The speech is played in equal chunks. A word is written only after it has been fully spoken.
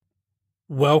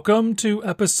Welcome to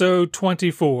episode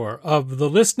 24 of the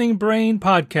Listening Brain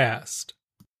podcast.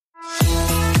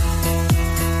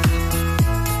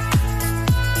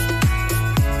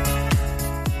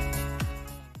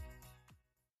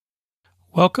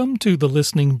 Welcome to the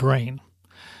Listening Brain.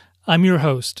 I'm your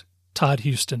host, Todd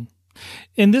Houston.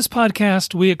 In this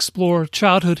podcast, we explore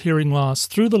childhood hearing loss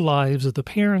through the lives of the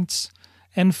parents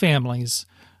and families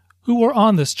who were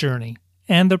on this journey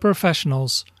and the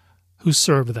professionals who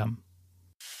serve them.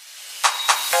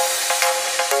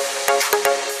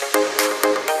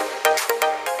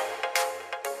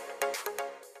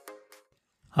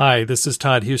 Hi, this is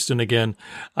Todd Houston again.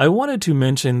 I wanted to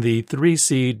mention the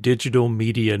 3C Digital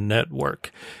Media Network,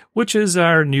 which is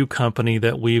our new company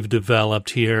that we've developed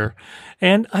here.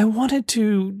 And I wanted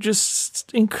to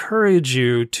just encourage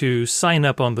you to sign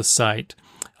up on the site.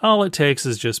 All it takes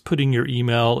is just putting your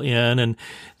email in, and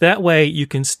that way you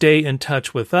can stay in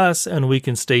touch with us and we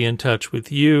can stay in touch with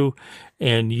you,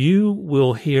 and you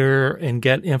will hear and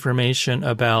get information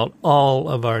about all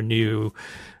of our new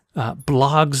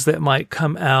blogs that might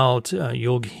come out.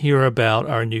 You'll hear about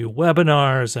our new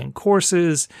webinars and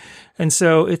courses. And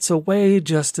so it's a way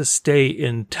just to stay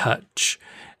in touch.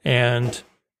 And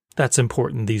that's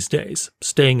important these days,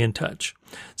 staying in touch.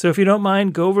 So if you don't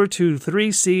mind, go over to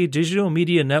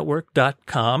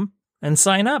 3cdigitalmedianetwork.com and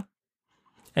sign up.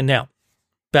 And now,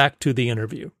 back to the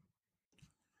interview.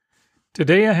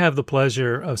 Today I have the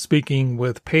pleasure of speaking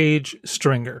with Paige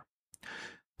Stringer.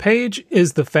 Paige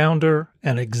is the founder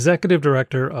and executive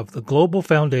director of the Global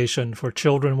Foundation for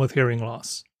Children with Hearing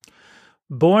Loss.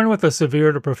 Born with a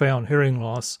severe to profound hearing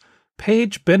loss,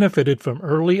 Paige benefited from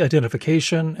early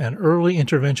identification and early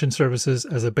intervention services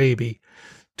as a baby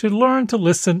to learn to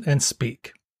listen and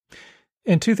speak.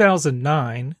 In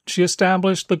 2009, she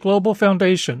established the Global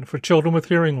Foundation for Children with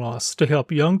Hearing Loss to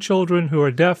help young children who are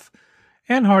deaf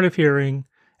and hard of hearing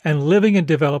and living in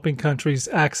developing countries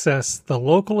access the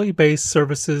locally based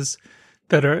services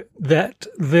that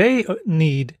they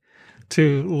need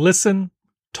to listen,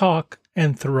 talk,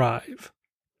 and thrive.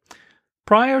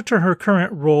 Prior to her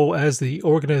current role as the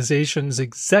organization's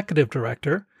executive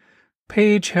director,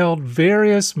 Paige held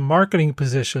various marketing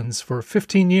positions for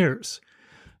 15 years,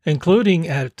 including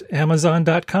at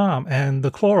Amazon.com and the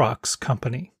Clorox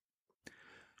Company.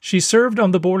 She served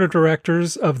on the board of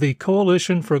directors of the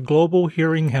Coalition for Global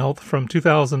Hearing Health from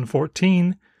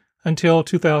 2014 until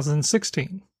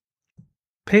 2016.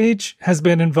 Paige has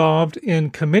been involved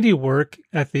in committee work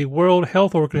at the World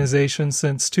Health Organization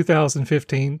since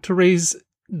 2015 to raise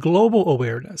global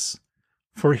awareness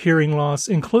for hearing loss,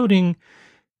 including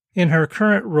in her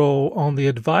current role on the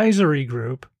advisory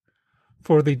group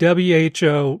for the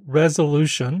WHO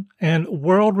Resolution and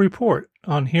World Report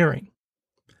on Hearing.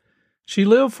 She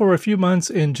lived for a few months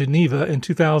in Geneva in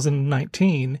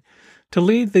 2019 to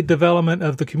lead the development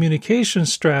of the communication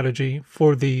strategy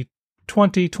for the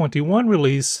 2021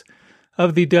 release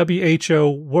of the WHO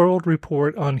World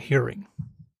Report on Hearing.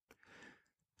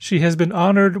 She has been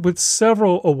honored with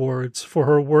several awards for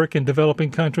her work in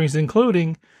developing countries,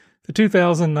 including the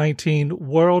 2019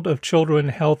 World of Children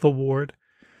Health Award,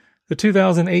 the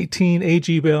 2018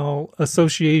 A.G. Bell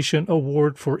Association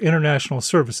Award for International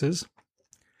Services,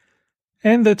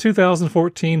 and the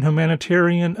 2014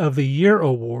 Humanitarian of the Year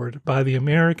Award by the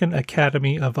American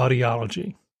Academy of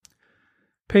Audiology.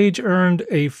 Paige earned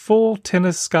a full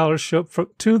tennis scholarship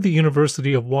to the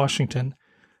University of Washington,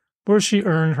 where she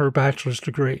earned her bachelor's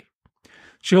degree.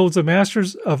 She holds a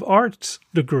Master's of Arts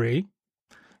degree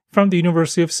from the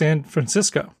University of San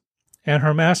Francisco and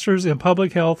her Master's in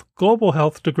Public Health Global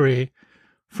Health degree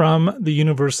from the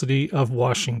University of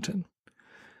Washington.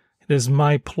 It is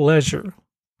my pleasure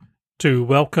to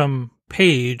welcome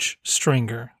Paige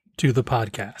Stringer to the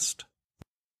podcast.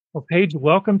 Well, Paige,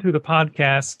 welcome to the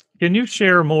podcast. Can you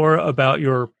share more about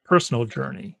your personal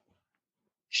journey?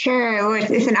 Sure. Well,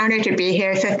 it's an honor to be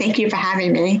here, so thank you for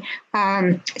having me.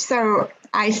 So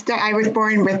I was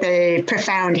born with a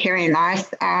profound hearing loss,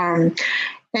 and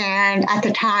at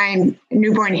the time,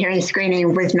 newborn hearing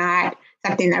screening was not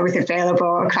something that was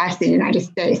available across the United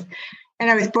States. And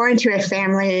I was born to a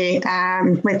family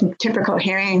with typical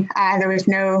hearing. There was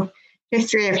no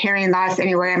history of hearing loss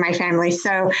anywhere in my family,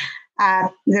 so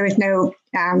there was no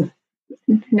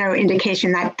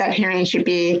indication that hearing should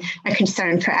be a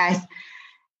concern for us.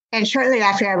 And shortly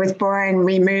after I was born,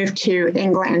 we moved to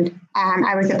England.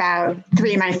 I was about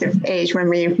 3 months of age when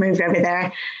we moved over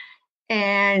there.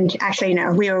 And actually,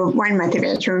 no, we were 1 month of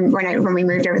age when we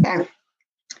moved over there.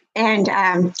 And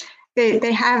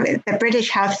they have the British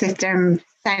health system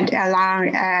sent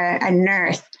along a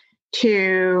nurse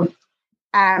to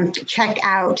check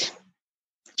out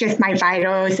just my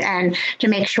vitals and to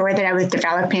make sure that I was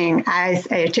developing as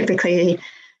a typical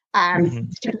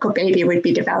baby would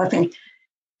be developing.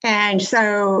 And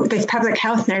so this public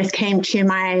health nurse came to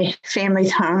my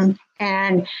family's home,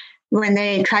 and when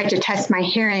they tried to test my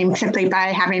hearing simply by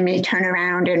having me turn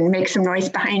around and make some noise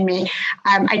behind me,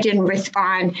 I didn't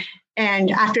respond.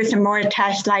 And after some more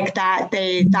tests like that,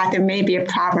 they thought there may be a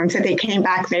problem. So they came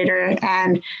back later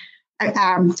and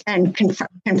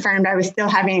confirmed I was still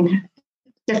having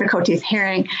difficulties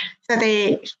hearing. So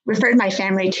they referred my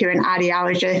family to an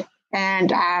audiologist,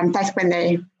 and that's when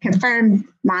they confirmed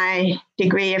my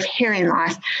degree of hearing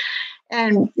loss.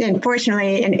 And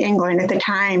fortunately, in England at the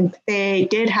time, they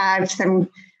did have some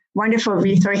wonderful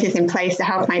resources in place to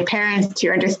help my parents to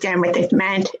understand what this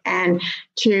meant and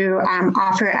to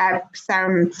offer up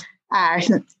some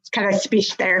kind of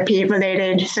speech therapy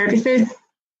related services.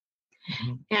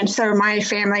 Mm-hmm. And so my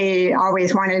family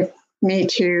always wanted me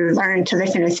to learn to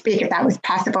listen and speak if that was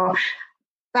possible,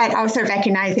 but also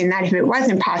recognizing that if it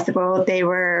wasn't possible, they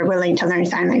were willing to learn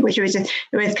sign language. It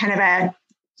was kind of a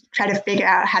try to figure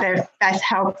out how to best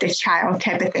help this child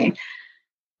type of thing.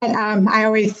 And I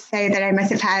always say that I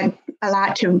must have had a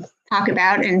lot to talk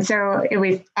about. And so it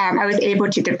was, I was able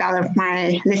to develop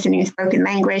my listening and spoken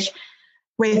language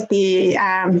with the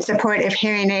support of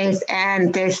hearing aids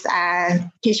and this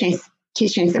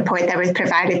teaching support that was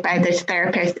provided by this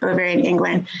therapist over in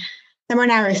England. Then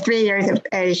when I was 3 years of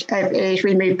age,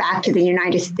 we moved back to the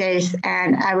United States,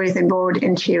 and I was enrolled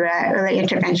into an early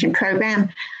intervention program.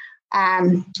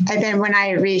 And then when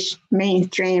I reached when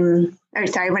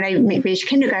I reached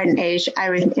kindergarten age, I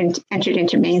was entered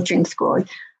into mainstream schools,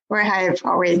 where I've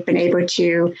always been able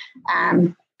to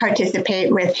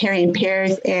participate with hearing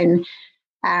peers in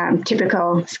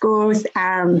typical schools,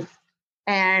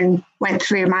 and went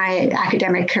through my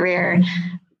academic career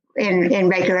in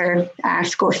regular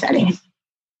school settings.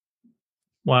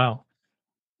 Wow.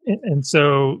 And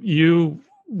so you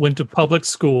went to public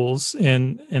schools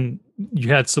and you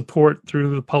had support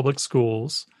through the public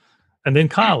schools, and then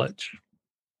college.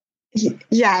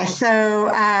 Yeah, so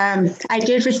I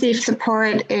did receive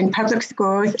support in public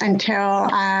schools until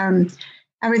I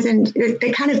was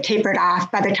they kind of tapered off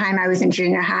by the time I was in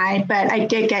junior high, but I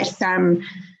did get some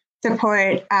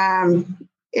support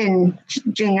in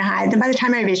junior high. Then by the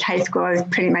time I reached high school, I was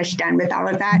pretty much done with all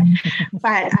of that.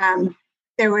 But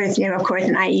there was, of course,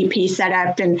 an IEP set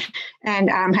up, and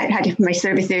had my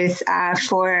services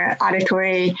for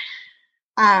auditory,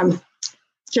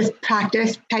 just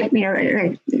practice type,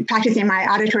 practicing my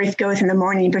auditory skills in the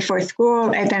morning before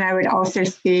school, and then I would also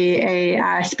see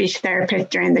a speech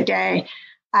therapist during the day,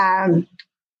 and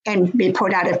be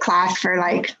pulled out of class for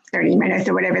like 30 minutes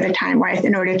or whatever the time was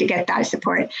in order to get that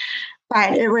support.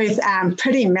 But it was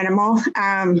pretty minimal,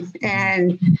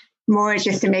 and more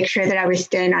just to make sure that I was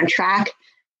staying on track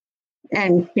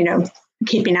and,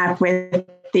 keeping up with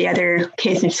the other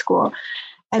kids in school.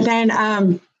 And then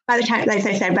by the time, like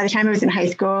I said, by the time I was in high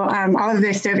school, all of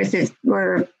those services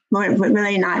were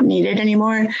really not needed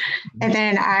anymore. And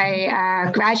then I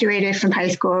graduated from high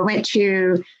school, went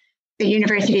to the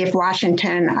University of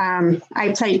Washington.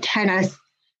 I played tennis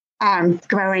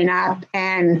growing up,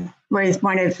 and I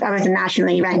was a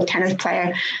nationally ranked tennis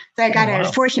player. So I got I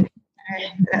was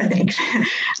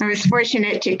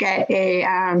fortunate to get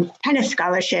a tennis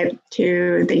scholarship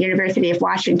to the University of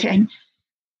Washington.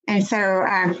 And so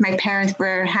my parents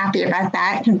were happy about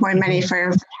that, more money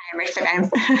for retirement for them.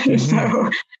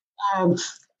 Mm-hmm.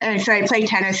 So I played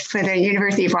tennis for the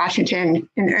University of Washington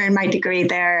and earned my degree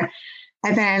there.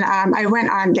 And then I went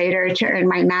on later to earn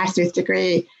my master's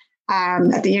degree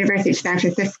at the University of San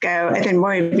Francisco, and then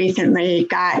more recently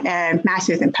got a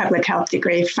master's in public health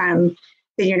degree from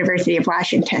the University of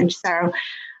Washington. So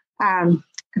I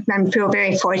feel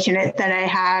very fortunate that I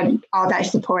had all that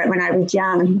support when I was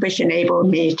young, which enabled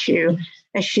me to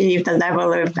achieve the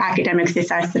level of academic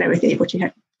success that I was able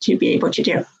to be able to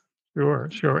do.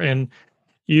 Sure. And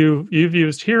you've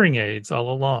used hearing aids all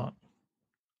along.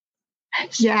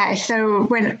 Yeah. So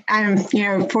when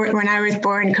when I was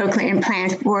born, cochlear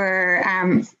implants were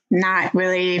not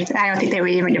really. I don't think they were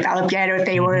even developed yet, or if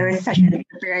they were, such in the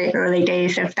very early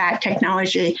days of that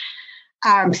technology.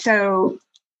 So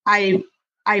I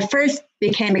first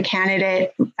became a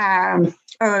candidate,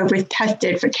 or was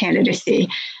tested for candidacy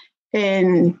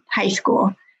in high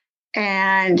school,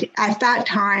 and at that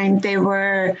time they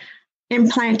were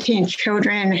implanting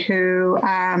children who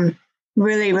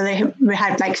really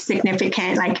had like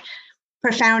significant, like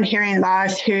profound hearing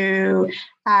loss, who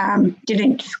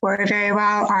didn't score very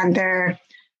well on their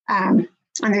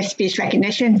speech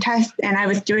recognition test. And I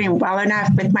was doing well enough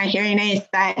with my hearing aids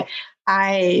that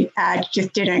I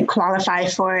just didn't qualify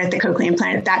for the cochlear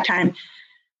implant at that time.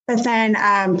 But then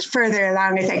further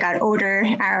along as I got older,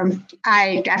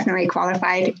 I definitely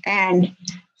qualified. And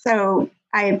so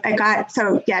I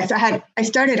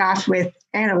started off with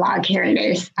analog hearing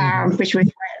aids, which was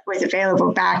what was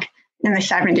available back in the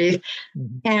 70s.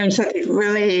 Mm-hmm. And so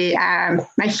really,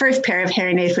 my first pair of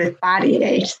hearing aids was body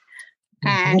aids. Mm-hmm.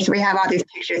 And so we have all these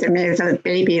pictures of me as a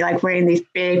baby, like wearing these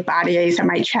big body aids on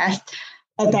my chest.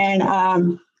 And then I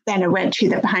went to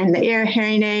the behind the ear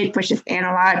hearing aid, which is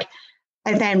analog.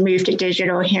 I then moved to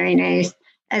digital hearing aids.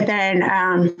 And then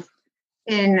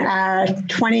in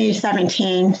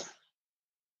 2013,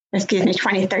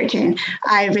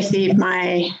 I received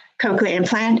my cochlear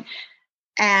implant.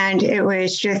 And it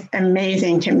was just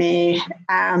amazing to me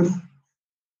that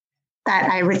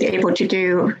I was able to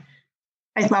do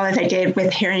as well as I did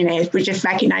with hearing aids, which is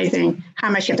recognizing how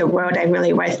much of the world I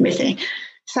really was missing.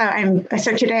 So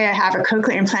today I have a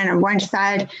cochlear implant on one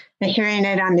side, a hearing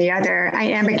aid on the other. I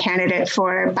am a candidate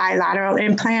for bilateral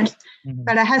implants,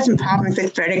 but I had some problems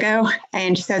with vertigo.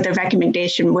 And so the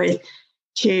recommendation was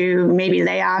to maybe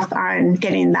lay off on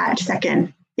getting that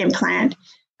second implant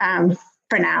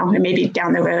for now. And maybe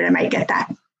down the road I might get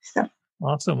that. So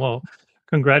awesome. Well,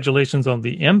 congratulations on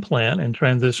the implant and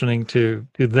transitioning to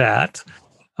that.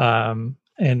 And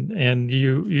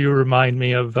you remind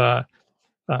me of a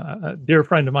dear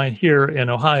friend of mine here in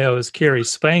Ohio is Carrie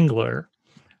Spangler,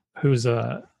 who's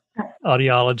a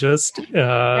audiologist,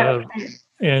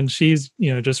 and she's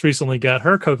just recently got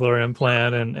her cochlear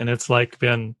implant, and it's like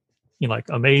been like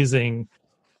amazing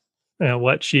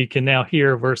what she can now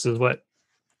hear versus what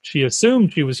she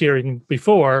assumed she was hearing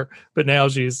before, but now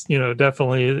she's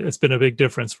definitely it's been a big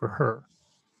difference for her.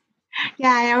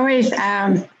 Yeah,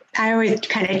 I always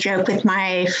kind of joke with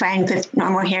my friends with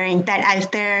normal hearing that as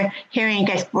their hearing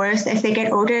gets worse as they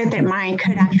get older, that mine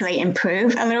could actually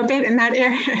improve a little bit in that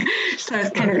area. So it's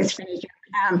kind of this funny joke.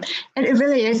 And it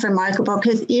really is remarkable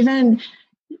because even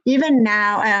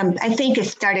now, I think it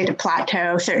started to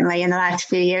plateau certainly in the last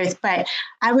few years, but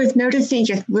I was noticing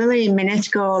just really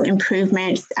minuscule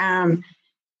improvements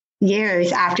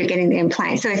years after getting the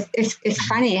implant. So it's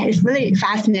funny. It's really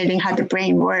fascinating how the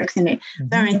brain works and it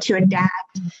learns to adapt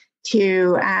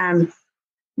to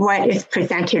what is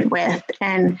presented with.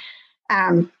 And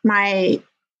I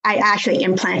actually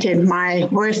implanted my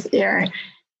worst ear,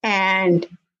 and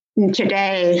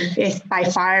today is by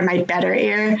far my better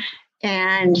ear.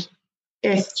 And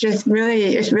it's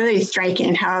really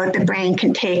striking how the brain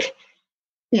can take,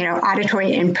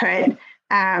 auditory input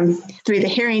through the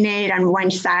hearing aid on one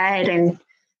side, and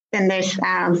then there's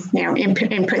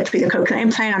input through the cochlear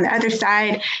implant on the other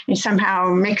side, and somehow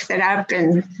mix it up,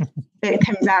 and it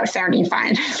comes out sounding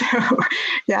fine. So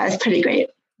yeah, it's pretty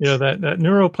great. Yeah, that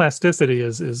neuroplasticity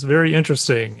is very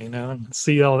interesting, and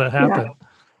see all that happen.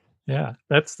 Yeah,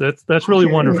 that's really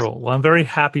wonderful. Well, I'm very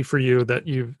happy for you that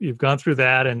you've gone through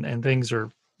that and things are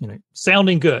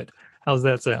sounding good. How's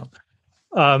that sound?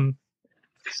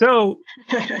 So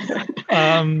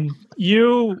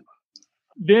you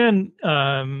then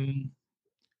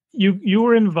you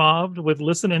were involved with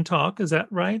Listen and Talk, is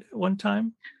that right? At one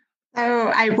time? Oh,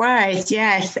 I was,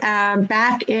 yes.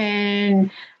 Back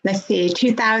in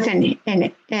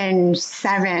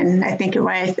 2007, I think it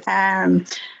was.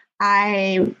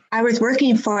 I was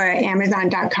working for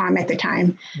Amazon.com at the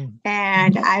time,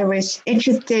 and I was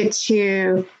interested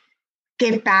to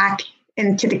give back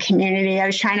into the community. I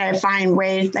was trying to find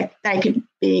ways that I could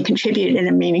contribute in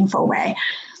a meaningful way.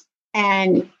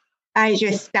 And I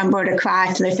just stumbled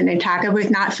across Listen and Talk. I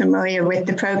was not familiar with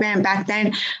the program back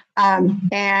then.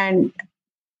 And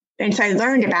so I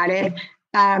learned about it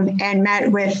and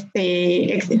met with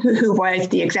who was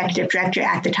the executive director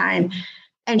at the time.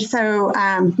 And so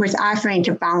was offering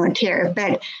to volunteer,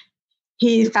 but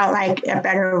he felt like a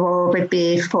better role would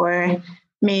be for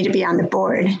me to be on the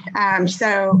board.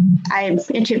 So I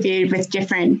interviewed with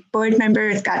different board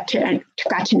members, got to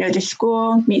know the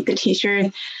school, meet the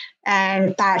teachers,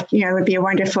 and thought, it would be a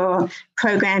wonderful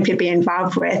program to be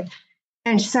involved with.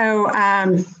 And so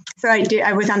I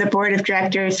was on the board of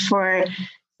directors for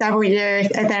several years.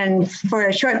 And then for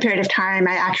a short period of time,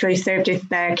 I actually served as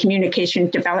the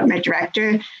communication development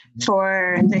director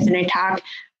for Listen and Talk.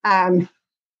 And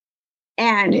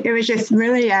it was just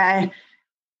really a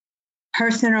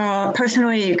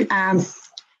personally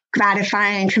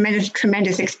gratifying,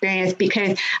 tremendous experience,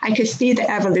 because I could see the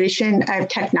evolution of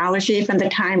technology from the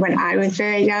time when I was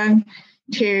very young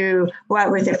to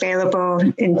what was available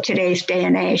in today's day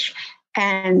and age.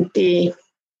 And the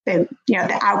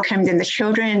outcomes in the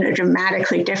children are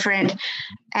dramatically different.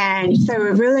 And so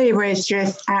it really was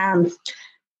just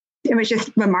it was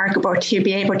just remarkable to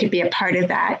be able to be a part of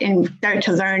that and start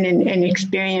to learn and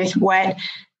experience what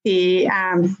the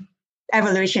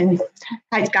evolution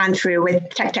has gone through with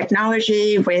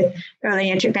technology, with early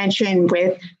intervention,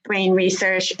 with brain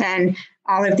research, and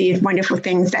all of these wonderful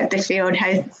things that the field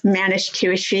has managed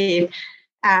to achieve.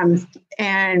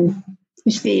 And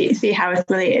see how it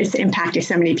really has impacted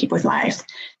so many people's lives.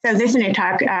 So listening to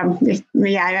talk,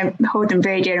 I hold them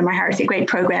very dear to my heart. It's a great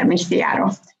program in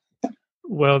Seattle.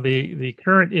 Well, the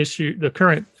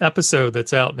current episode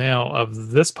that's out now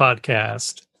of this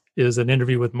podcast is an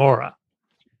interview with Maura.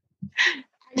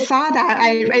 I saw that.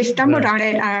 I stumbled on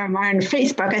it on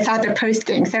Facebook. I saw the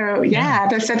posting. So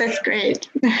that's great.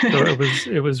 So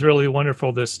it was really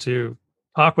wonderful just to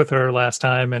talk with her last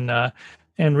time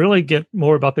and really get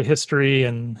more about the history.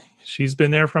 And she's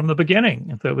been there from the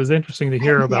beginning. So it was interesting to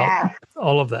hear about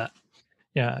all of that.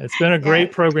 Yeah, it's been a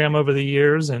great program over the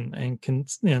years, and can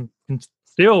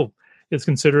still is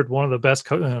considered one of the best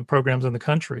programs in the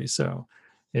country. So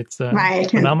it's a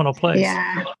phenomenal place.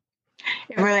 Yeah.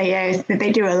 It really is.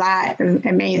 They do a lot of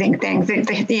amazing things.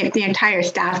 The entire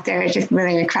staff there is just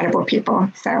really incredible people.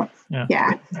 So,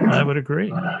 yeah. I would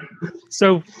agree.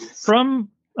 So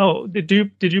did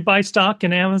you buy stock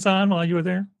in Amazon while you were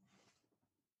there?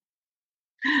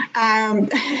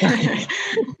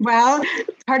 Well,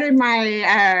 part of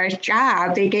my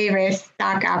job, they gave us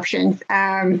stock options.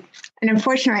 And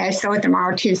unfortunately, I sold them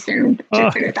all too soon,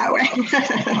 to put it that way.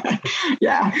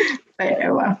 Yeah. But,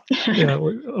 oh well. Yeah,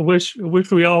 I wish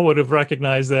we all would have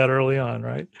recognized that early on,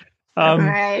 right?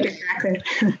 Right, exactly.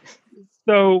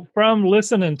 So from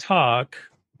Listen and Talk,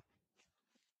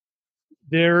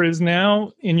 there is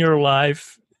now in your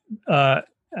life,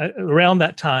 around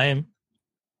that time,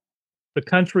 the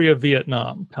country of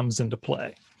Vietnam comes into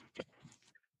play.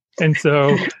 And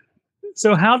so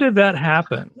how did that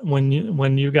happen when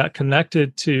you got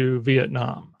connected to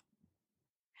Vietnam?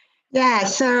 Yeah,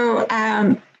 so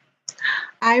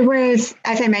I was,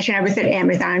 as I mentioned, I was at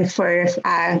Amazon for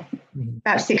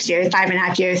about 6 years,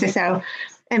 5.5 years or so.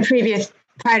 And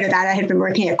prior to that, I had been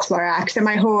working at Clorox. So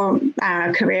my whole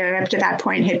career up to that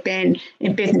point had been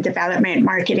in business development,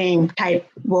 marketing type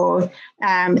roles.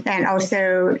 And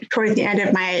also towards the end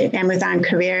of my Amazon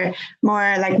career,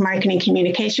 more like marketing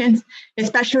communications,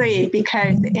 especially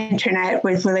because the internet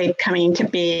was really coming to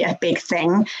be a big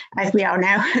thing, as we all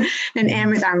know. And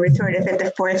Amazon was sort of at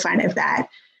the forefront of that.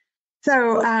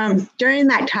 So during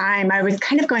that time, I was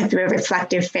kind of going through a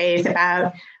reflective phase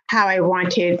about how I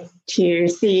wanted to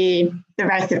see the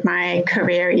rest of my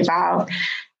career evolve.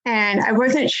 And I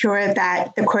wasn't sure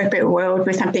that the corporate world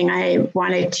was something I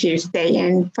wanted to stay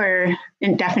in for an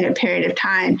indefinite period of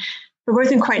time. I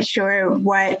wasn't quite sure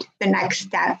what the next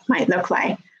step might look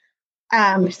like.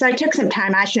 So I took some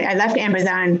time, actually, I left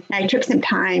Amazon. I took some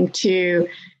time to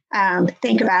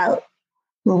think about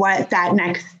what that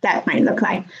next step might look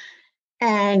like.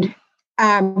 And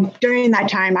during that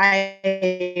time,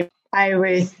 I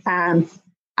was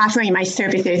offering my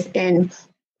services in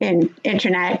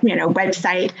internet,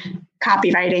 website,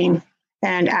 copywriting,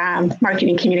 and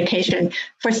marketing communication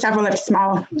for several of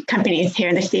small companies here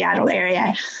in the Seattle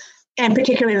area, and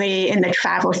particularly in the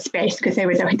travel space, because there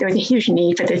was a huge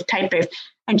need for this type of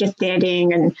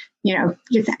understanding and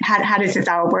just how does this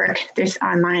all work, this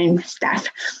online stuff.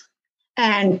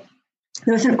 And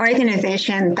there was an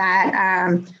organization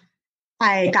that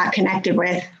I got connected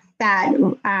with that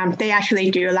they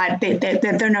actually do a lot.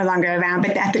 They're no longer around,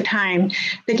 but at the time,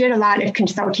 they did a lot of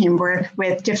consulting work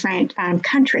with different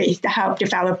countries to help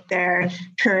develop their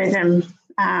tourism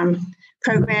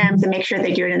programs and make sure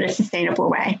they do it in a sustainable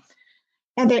way.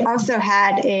 And they also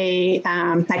had a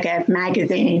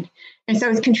magazine. And so I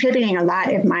was contributing a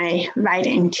lot of my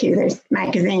writing to this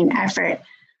magazine effort.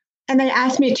 And they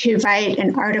asked me to write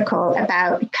an article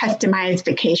about customized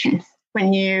vacations.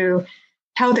 When you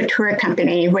tell the tour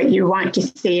company what you want to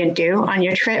see and do on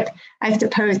your trip, as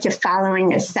opposed to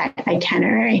following a set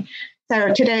itinerary.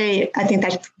 So today, I think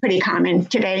that's pretty common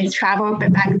today's travel,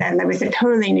 but back then that was a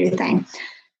totally new thing.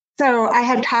 So I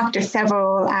had talked to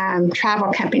several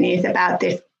travel companies about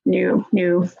this new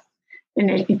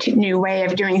way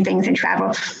of doing things in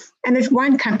travel. And this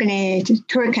one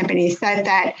tour company, said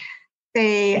that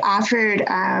they offered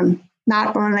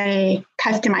not only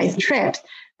customized trips,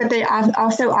 but they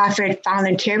also offered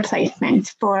volunteer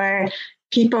placements for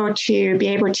people to be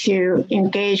able to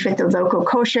engage with the local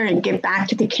culture and give back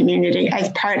to the community as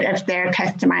part of their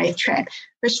customized trip,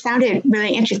 which sounded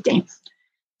really interesting.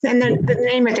 And the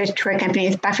name of this tour company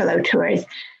is Buffalo Tours.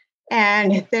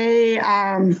 And they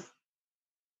have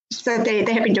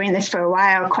been doing this for a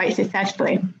while quite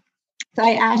successfully. So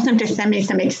I asked them to send me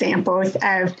some examples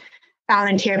of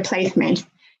volunteer placement.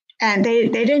 And they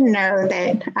didn't know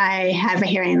that I have a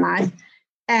hearing loss.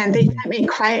 And they sent me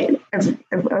quite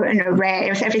an array. It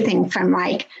was everything from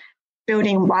like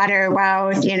building water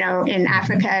wells, in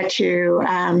Africa to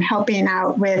helping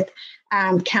out with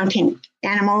counting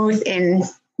animals in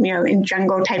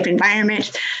jungle type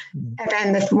environments. And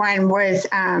then this one was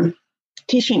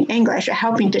teaching English or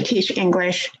helping to teach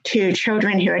English to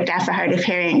children who are deaf or hard of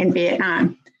hearing in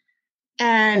Vietnam.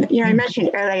 And, I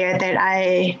mentioned earlier that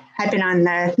I had been on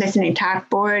the Listening Talk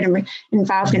board and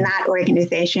involved in that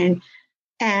organization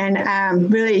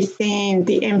and really seeing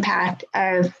the impact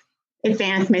of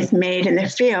advancements made in the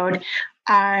field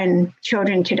on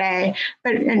children today.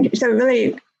 So it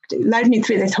really led me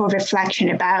through this whole reflection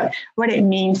about what it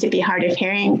means to be hard of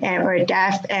hearing or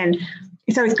deaf. And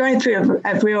so it's going through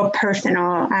a real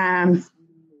personal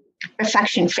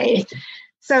reflection phase.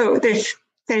 So this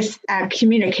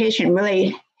communication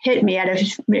really hit me at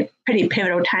a pretty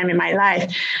pivotal time in my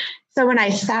life. So when I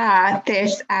saw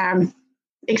this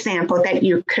example that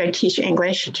you could teach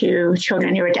English to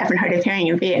children who are deaf and hard of hearing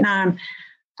in Vietnam,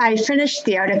 I finished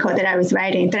the article that I was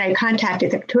writing. Then I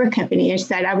contacted the tour company and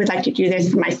said, I would like to do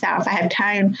this for myself. I have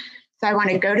time. So I want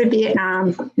to go to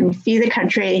Vietnam and see the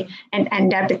country and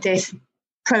end up at this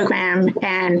program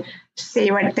and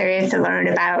see what there is to learn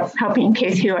about helping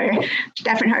kids who are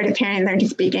deaf and hard of hearing learn to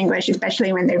speak English,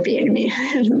 especially when they're Vietnamese.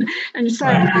 And so,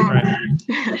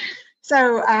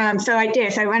 so I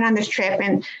did. So I went on this trip,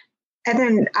 and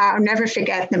then I'll never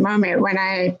forget the moment when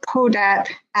I pulled up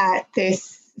at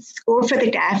this school for the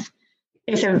deaf.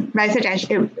 It's a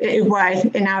residential, it was,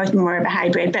 and now it's more of a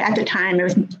hybrid, but at the time it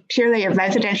was purely a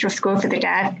residential school for the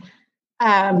deaf.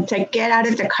 To get out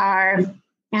of the car,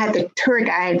 I had the tour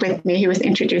guide with me who was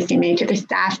introducing me to the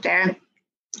staff there.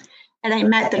 And I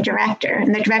met the director,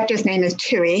 and the director's name is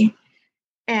Tui.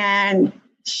 And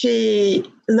she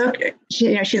looked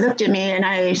at me, and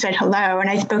I said hello, and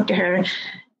I spoke to her,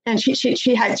 and she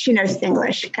knows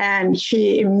English, and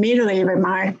she immediately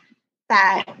remarked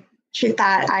that she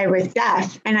thought I was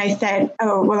deaf. And I said,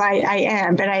 oh, well, I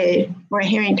am, but we're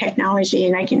hearing technology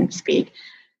and I can speak.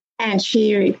 And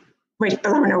she was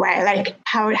blown away. Like,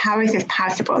 how is this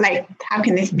possible? Like, how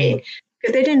can this be?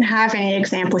 Because they didn't have any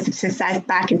examples of success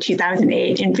back in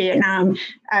 2008 in Vietnam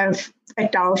of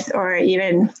adults or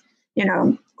even,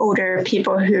 older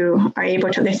people who are able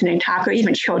to listen and talk, or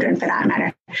even children for that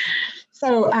matter.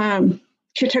 So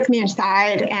she took me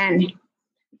inside and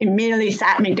immediately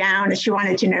sat me down, and she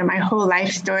wanted to know my whole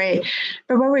life story.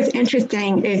 But what was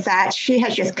interesting is that she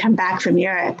had just come back from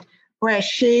Europe, where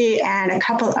she and a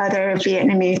couple other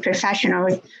Vietnamese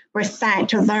professionals were sent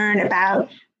to learn about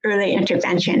early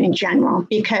intervention in general,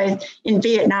 because in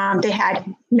Vietnam, they had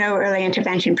no early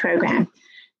intervention program.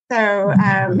 So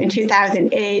in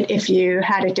 2008, if you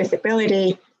had a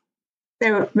disability,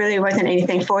 there really wasn't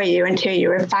anything for you until you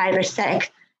were 5 or 6.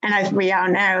 And as we all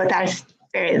know, that's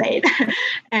very late.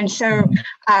 And so,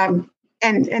 and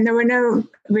there were no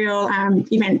real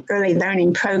even early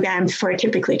learning programs for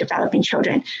typically developing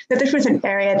children. So this was an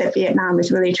area that Vietnam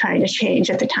was really trying to change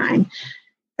at the time.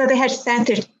 So they had sent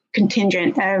this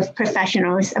contingent of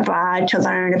professionals abroad to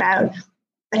learn about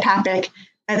the topic,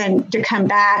 and then to come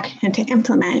back and to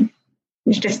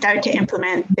start to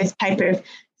implement this type of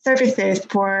services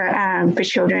for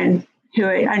children who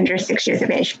are under 6 years of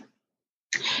age.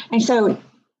 And so,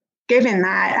 given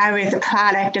that I was a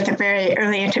product of the very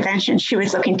early intervention she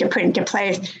was looking to put into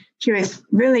place, she was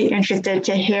really interested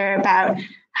to hear about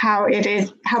how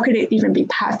could it even be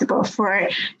possible for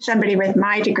somebody with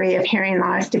my degree of hearing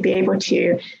loss to be able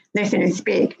to listen and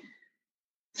speak.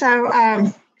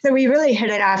 So we really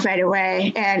hit it off right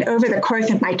away. And over the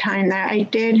course of my time there, I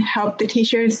did help the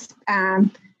teachers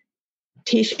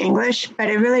teach English, but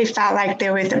it really felt like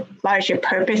there was a larger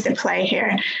purpose at play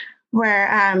here,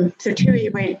 where so Tui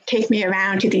would take me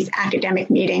around to these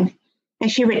academic meetings,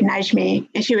 and she would nudge me,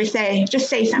 and she would say, just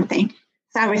say something.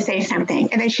 So I would say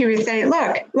something, and then she would say,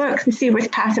 look, see what's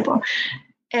possible.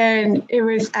 And it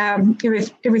was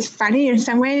funny in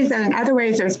some ways, and in other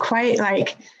ways it was quite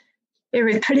like, it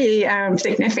was pretty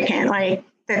significant, like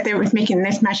that they was making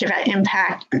this much of an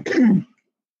impact.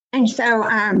 And so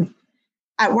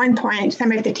at one point,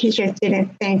 some of the teachers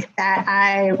didn't think that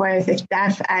I was as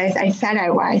deaf as I said I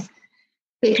was,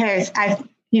 because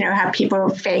how people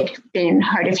fake being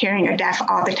hard of hearing or deaf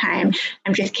all the time.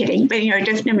 I'm just kidding. But, it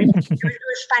was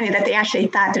funny that they actually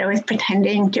thought that I was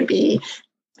pretending to be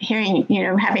hearing,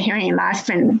 have a hearing loss,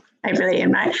 when I really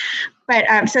am not.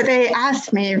 But so they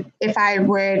asked me if I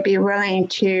would be willing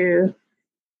to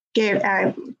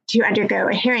undergo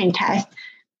a hearing test.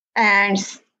 And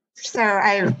So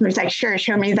I was like, sure,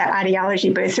 show me the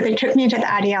audiology booth. So they took me into the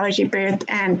audiology booth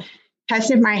and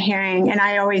tested my hearing. And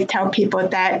I always tell people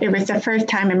that it was the first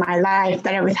time in my life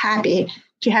that I was happy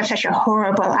to have such a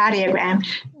horrible audiogram,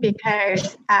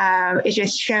 because it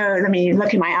just showed, I mean,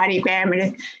 look at my audiogram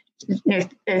and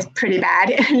it's pretty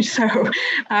bad. And so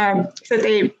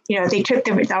they took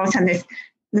the results on this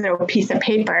little piece of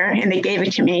paper and they gave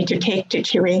it to me to take to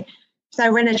Chewy. So I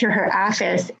went into her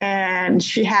office and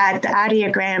she had the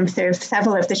audiograms of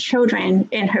several of the children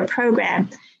in her program.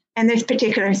 And this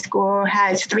particular school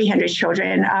has 300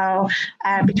 children, all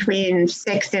between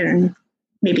 6 and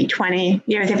maybe 20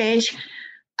 years of age.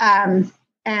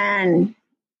 And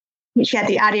she had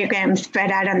the audiograms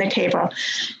spread out on the table.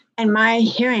 And my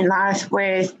hearing loss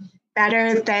was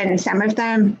better than some of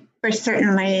them, but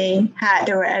certainly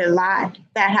there were a lot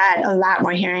that had a lot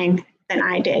more hearing than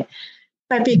I did.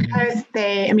 But because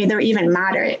there were even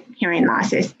moderate hearing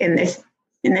losses in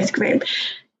this group.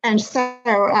 And so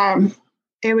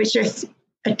it was just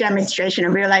a demonstration, a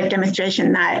real life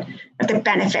demonstration of the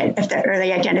benefit of the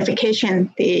early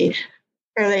identification, the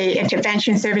early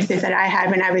intervention services that I had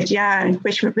when I was young,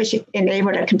 which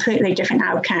enabled a completely different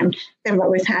outcome than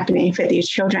what was happening for these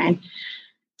children.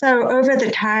 So over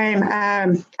the time,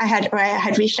 I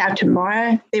had reached out to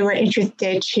more. They were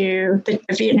interested the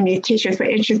Vietnamese teachers were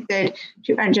interested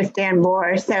to understand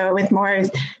more. So with Moore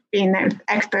being the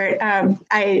expert,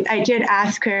 I did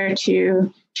ask her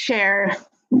to share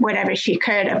whatever she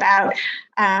could about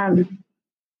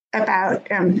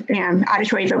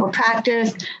auditory verbal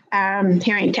practice,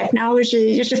 hearing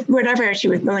technology, just whatever she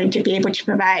was willing to be able to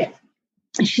provide.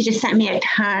 She just sent me a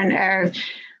ton of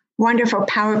wonderful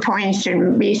PowerPoints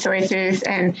and resources.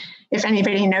 And if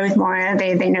anybody knows more,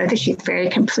 they know that she's very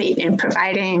complete in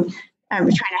providing, trying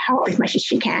to help as much as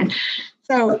she can.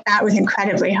 So that was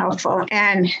incredibly helpful.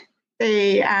 And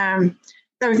I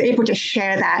was able to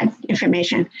share that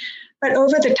information. But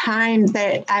over the time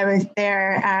that I was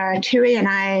there, Tui and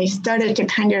I started to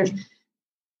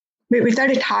we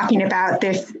started talking about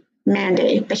this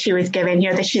mandate that she was given,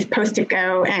 that she's supposed to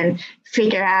go and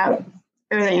figure out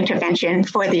early intervention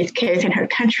for these kids in her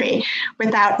country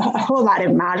without a whole lot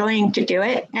of modeling to do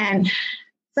it. And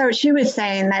so she was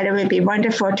saying that it would be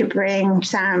wonderful to bring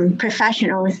some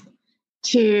professionals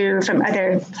from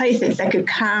other places that could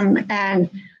come and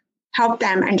help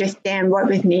them understand what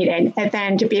was needed, and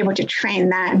then to be able to train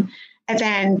them. And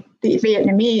then the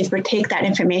Vietnamese would take that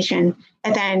information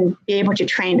and then be able to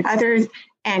train others,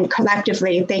 and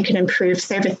collectively they could improve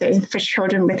services for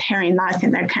children with hearing loss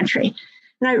in their country.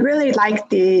 And I really liked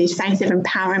the sense of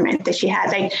empowerment that she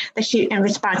had, and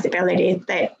responsibility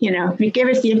that, if you give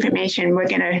us the information, we're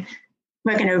gonna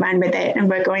run with it and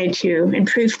we're going to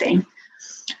improve things.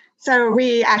 So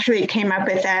we actually came up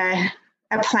with a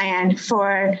plan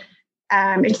for.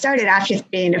 It started off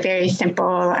just being a very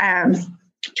simple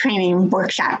training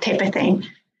workshop type of thing.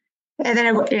 And then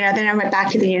I went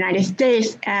back to the United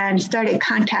States and started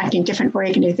contacting different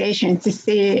organizations to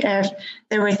see if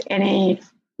there was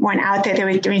anyone out there that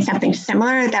was doing something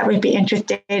similar that would be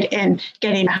interested in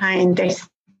getting behind this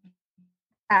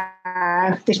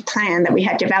plan that we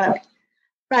had developed.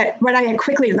 But what I had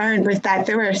quickly learned was that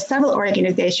there were several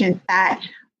organizations that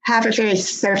have a very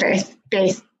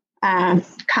service-based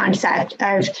concept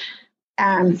of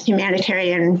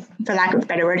humanitarian, for lack of a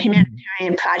better word,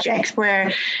 humanitarian projects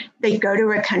where they go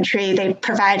to a country, they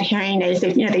provide hearing aids,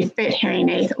 they fit hearing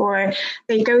aids, or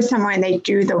they go somewhere and they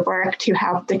do the work to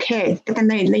help the kids, but then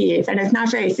they leave, and it's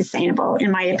not very sustainable, in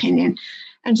my opinion.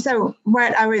 And so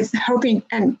what I was hoping,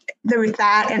 and there was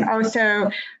that, and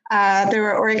also there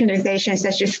were organizations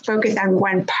that just focused on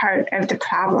one part of the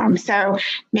problem. So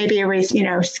maybe it was,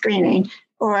 screening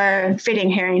or fitting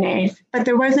hearing aids, but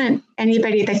there wasn't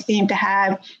anybody that seemed to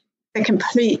have the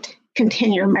complete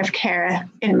continuum of care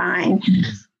in mind.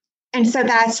 And so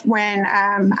that's when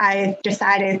I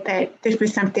decided that this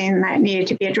was something that needed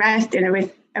to be addressed, and it was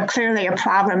clearly a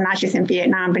problem, not just in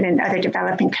Vietnam, but in other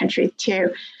developing countries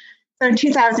too. So in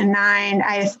 2009,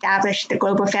 I established the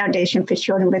Global Foundation for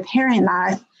Children with Hearing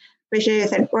Loss, which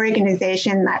is an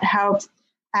organization that helps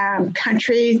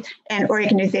countries and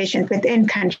organizations within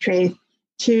countries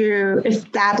to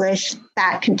establish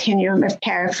that continuum of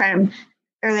care, from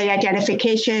early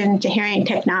identification to hearing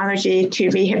technology to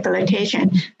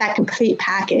rehabilitation, that complete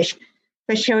package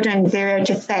for children 0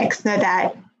 to 6, so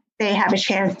that they have a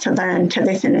chance to learn to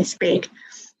listen and speak.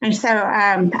 And so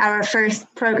our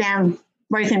first program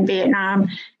was in Vietnam,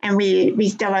 and we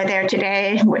still are there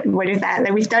today. What is that?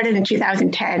 Like, we started in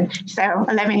 2010, so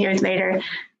 11 years later.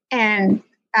 And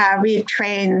we've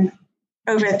trained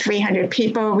over 300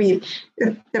 people.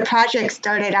 The project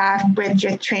started off with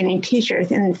just training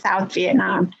teachers in South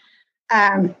Vietnam.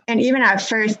 And even our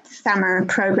first summer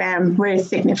program was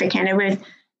significant.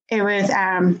 It was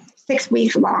 6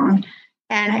 weeks long,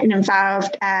 and it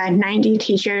involved 90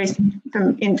 teachers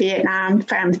in Vietnam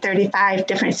from 35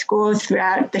 different schools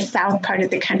throughout the south part of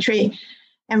the country.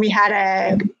 And we had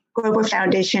a Global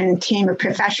Foundation team of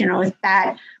professionals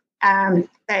that I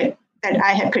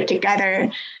had put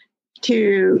together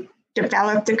to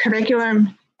develop the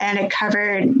curriculum, and it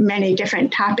covered many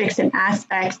different topics and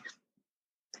aspects.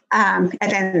 And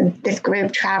then this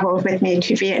group traveled with me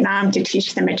to Vietnam to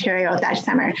teach the material that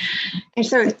summer. And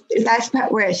so that's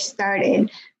where it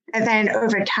started. And then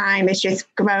over time, it's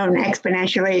just grown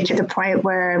exponentially to the point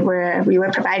where we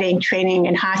were providing training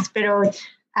in hospitals,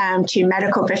 to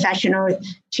medical professionals,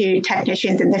 to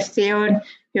technicians in the field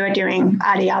who are doing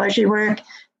audiology work,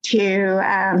 to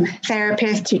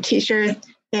therapists, to teachers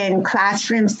in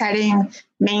classroom settings,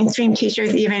 mainstream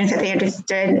teachers, even so they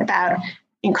understood about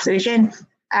inclusion.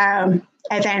 And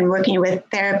then working with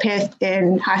therapists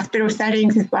in hospital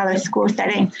settings as well as school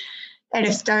settings. And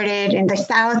it started in the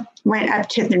south, went up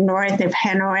to the north of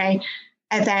Hanoi,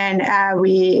 and then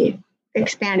we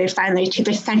expanded finally to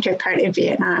the center part of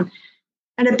Vietnam.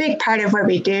 And a big part of what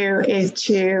we do is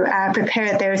to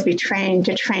prepare those we train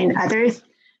to train others,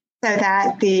 so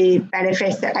that the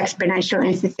benefits are exponential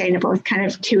and sustainable. It's kind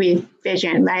of 2E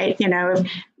vision, right?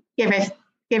 Give us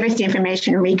the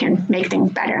information and we can make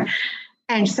things better.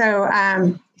 And so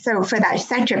for that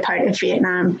center part of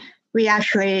Vietnam, we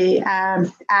actually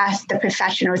asked the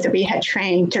professionals that we had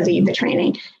trained to lead the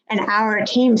training. And our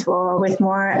team's role was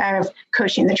more of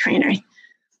coaching the trainers.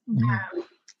 Mm-hmm.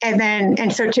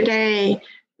 And so today,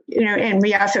 and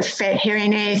we also fit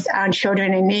hearing aids on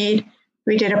children in need.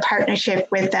 We did a partnership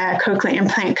with a cochlear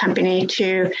implant company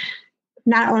to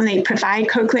not only provide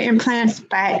cochlear implants,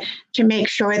 but to make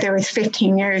sure there was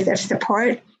 15 years of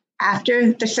support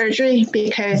after the surgery,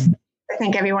 because I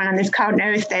think everyone on this call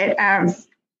knows that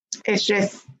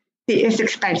it's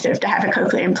expensive to have a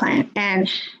cochlear implant. And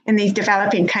in these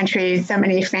developing countries, so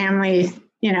many families,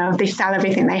 they sell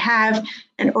everything they have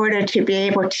in order to be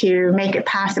able to make it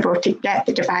possible to get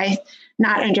the device,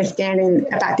 not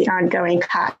understanding about the ongoing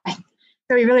cost.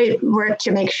 So we really worked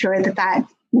to make sure that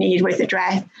need was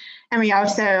addressed. And we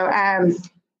also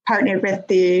partnered with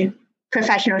the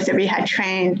professionals that we had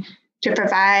trained to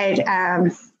provide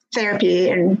therapy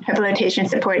and rehabilitation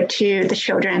support to the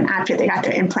children after they got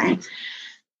their implant.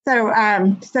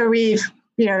 So we've,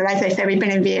 as I said, we've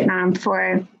been in Vietnam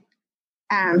for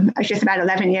just about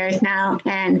 11 years now.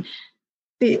 And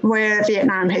where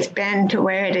Vietnam has been to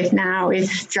where it is now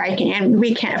is striking. And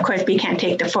we can't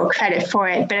take the full credit for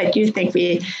it, but I do think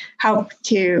we help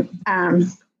to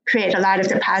create a lot of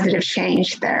the positive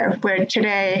change there, where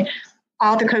today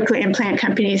all the cochlear implant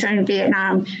companies are in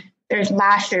Vietnam. There's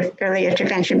lots of early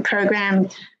intervention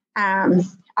programs.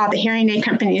 All the hearing aid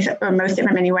companies, or most of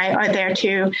them anyway, are there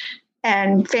too.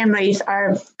 And families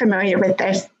are familiar with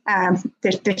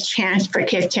this chance for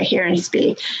kids to hear and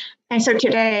speak. And so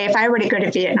today, if I were to go to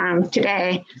Vietnam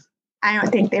today, I don't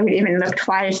think they would even look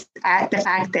twice at the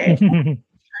fact that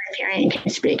hearing can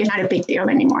speak. It's not a big deal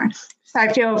anymore. So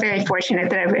I feel very fortunate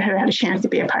that I had a chance to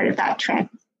be a part of that trend.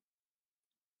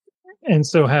 And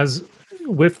so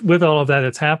with all of that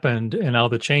that's happened and all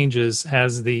the changes,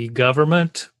 has the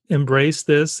government embraced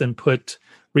this and put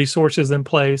resources in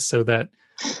place so that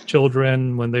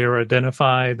children, when they are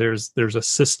identified, there's a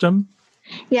system?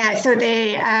 Yeah, so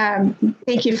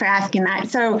thank you for asking that.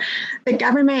 So the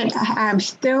government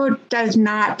still does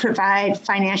not provide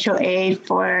financial aid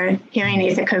for hearing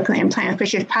aids or cochlear implants,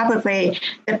 which is probably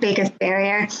the biggest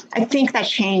barrier. I think that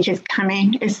change is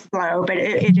coming. It's slow, but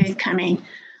it is coming.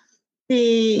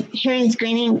 The hearing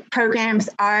screening programs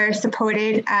are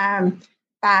supported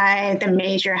by the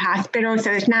major hospitals.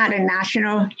 So it's not a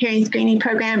national hearing screening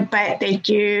program, but they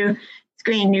do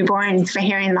screen newborns for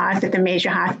hearing loss at the major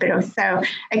hospitals. So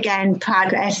again,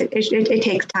 progress, it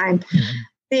takes time. Mm-hmm.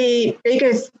 The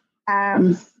biggest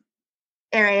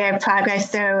area of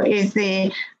progress, though, is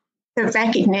the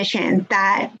recognition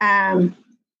that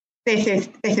this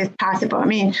is possible. I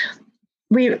mean,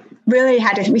 we really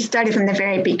we started from the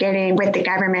very beginning with the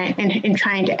government in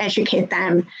trying to educate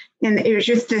them. And it was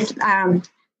just this,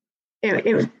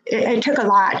 it took a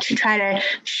lot to try to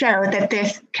show that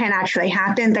this can actually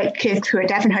happen, that kids who are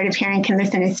deaf and hard of hearing can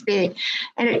listen and speak.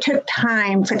 And it took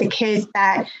time for the kids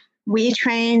that we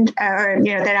trained,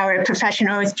 that our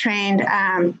professionals trained,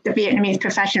 the Vietnamese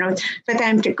professionals, for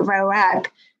them to grow up,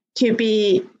 to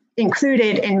be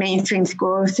included in mainstream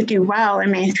schools, to do well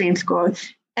in mainstream schools.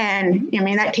 And I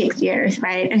mean, that takes years,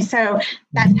 right? And so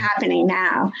that's happening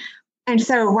now. And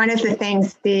so one of the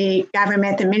things the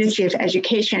government, the Ministry of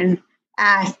Education,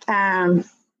 asked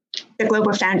the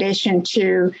Global Foundation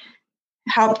to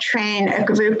help train a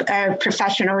group of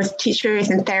professionals, teachers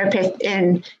and therapists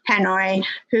in Hanoi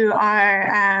who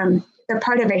are they're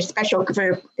part of a special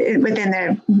group within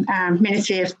the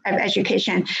Ministry of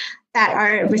Education that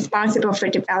are responsible for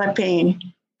developing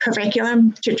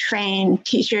curriculum to train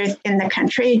teachers in the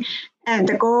country. And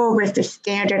the goal was to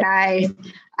standardize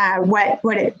what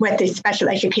the special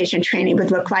education training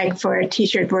would look like for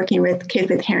teachers working with kids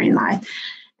with hearing loss.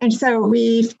 And so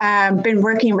we've been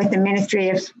working with the Ministry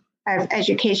of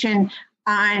Education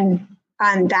on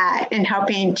that and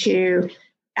helping to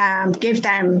give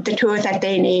them the tools that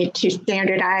they need to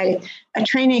standardize a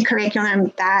training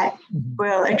curriculum that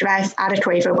will address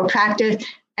auditory verbal practice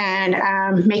and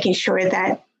making sure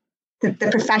that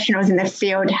the professionals in the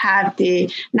field have the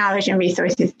knowledge and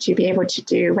resources to be able to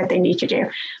do what they need to do.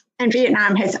 And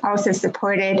Vietnam has also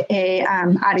supported a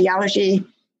audiology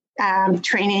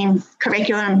training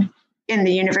curriculum in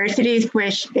the universities,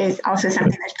 which is also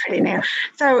something that's pretty new.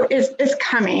 So it's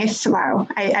coming. It's slow,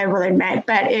 I will admit,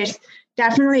 but it's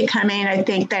definitely coming. I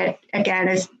think that, again,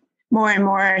 as more and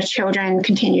more children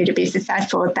continue to be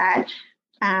successful, that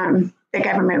the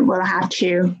government will have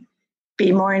to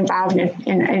be more involved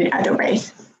in other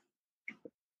ways.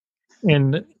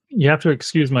 And you have to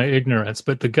excuse my ignorance,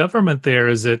 but the government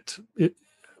there,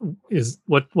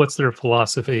 what's their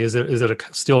philosophy? Is it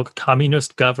still a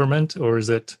communist government, or is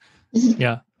it?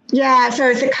 Yeah. Yeah, so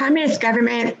it's a communist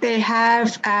government. They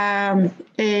have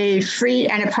a free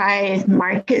enterprise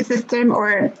market system,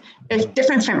 or it's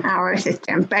different from our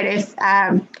system, but it's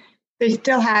they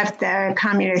still have the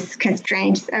communist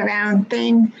constraints around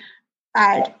things.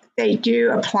 They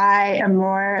do apply a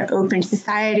more open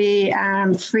society,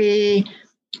 free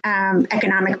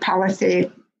economic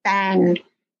policy than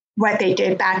what they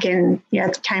did back in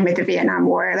the time of the Vietnam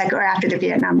War, or after the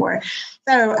Vietnam War.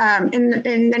 So in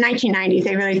the 1990s,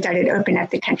 they really started opening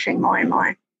up the country more and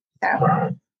more.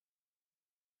 So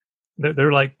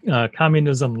they're like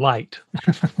communism light.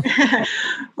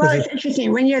 Well, it's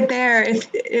interesting when you're there.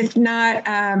 It's not.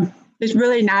 It's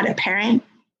really not apparent,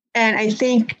 and I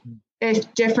think it's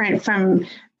different from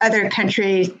other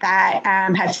countries that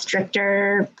have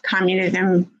stricter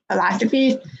communism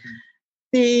philosophies.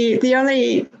 The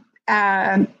only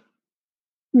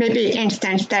maybe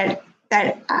instance that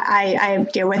I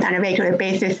deal with on a regular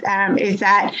basis is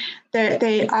that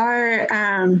they are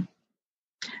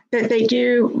that they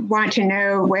do want to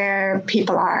know where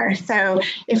people are. So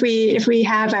if we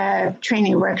have a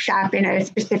training workshop in a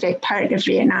specific part of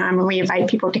Vietnam and we invite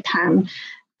people to come,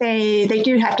 they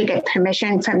do have to get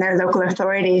permission from their local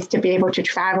authorities to be able to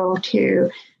travel to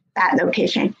that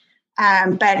location.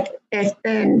 But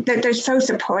they're so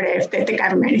supportive, that the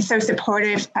government is so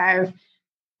supportive of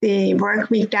the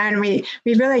work we've done. We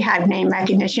really have name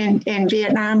recognition in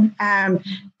Vietnam.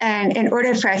 And in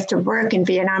order for us to work in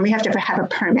Vietnam, we have to have a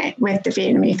permit with the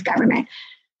Vietnamese government.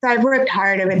 So I've worked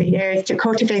hard over the years to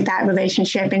cultivate that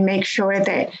relationship and make sure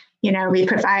that, we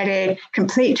provided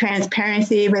complete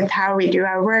transparency with how we do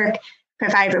our work,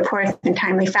 provide reports in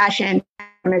timely fashion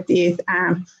with these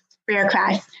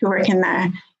bureaucrats who work in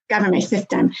the government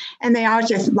system. And they all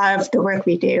just love the work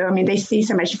we do. I mean, they see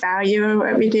so much value in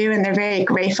what we do, and they're very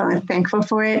grateful and thankful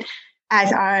for it,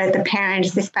 as are the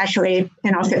parents, especially,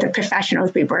 and also the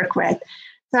professionals we work with.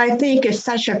 So I think it's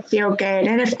such a feel good.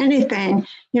 And if anything,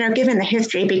 given the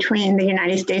history between the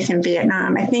United States and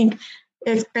Vietnam, I think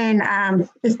it's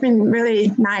been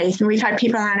really nice. And we've had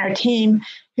people on our team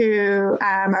who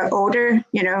are older,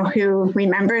 who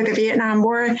remember the Vietnam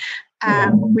War.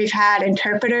 We've had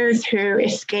interpreters who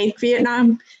escaped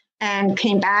Vietnam and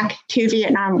came back to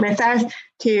Vietnam with us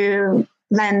to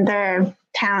lend their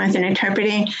talents in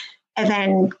interpreting, and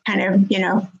then kind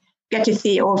of, get to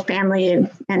see old family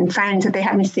and friends that they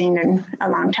haven't seen in a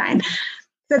long time.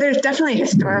 So there's definitely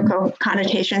historical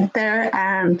connotations there.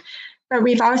 But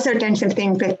we've also done some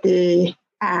things with the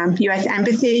U.S.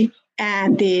 Embassy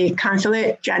and the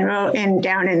Consulate General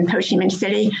down in Ho Chi Minh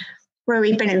City, where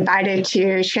we've been invited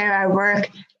to share our work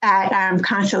at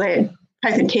consulate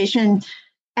presentations,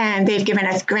 and they've given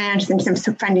us grants and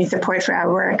some funding support for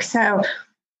our work. So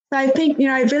I think,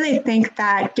 I really think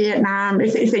that Vietnam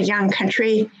is a young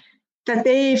country, that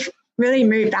they've really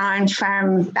moved on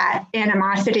from that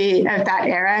animosity of that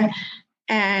era,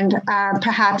 and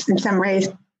perhaps in some ways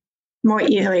more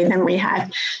easily than we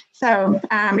have. So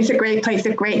it's a great place,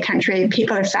 a great country.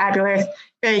 People are fabulous,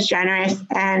 very generous,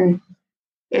 and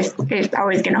it's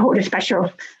always going to hold a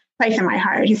special place in my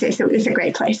heart. It's a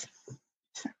great place.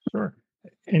 Sure.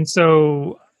 And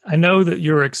so I know that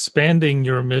you're expanding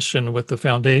your mission with the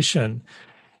foundation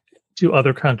to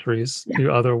other countries, Yeah.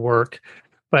 to other work.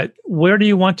 But where do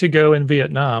you want to go in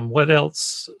Vietnam? What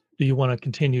else do you want to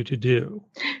continue to do?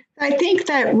 I think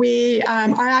that we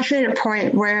are actually at a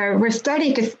point where we're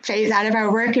starting to phase out of our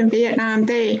work in Vietnam.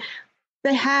 They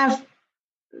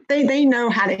know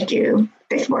how to do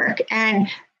this work, and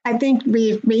I think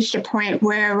we've reached a point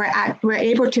where we're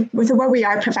able to. So what we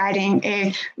are providing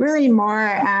is really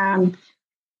more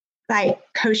like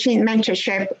coaching,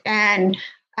 mentorship, and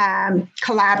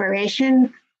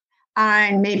collaboration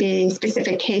on maybe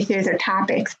specific cases or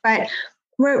topics, but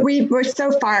we're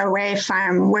so far away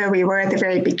from where we were at the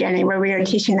very beginning, where we were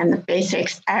teaching them the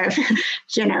basics of,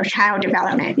 child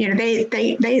development.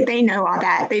 They know all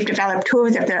that. They've developed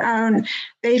tools of their own.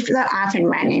 They're off and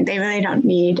running. They really don't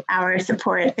need our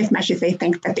support as much as they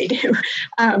think that they do.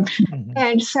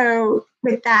 And so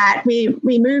with that, we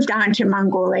moved on to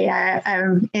Mongolia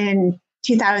in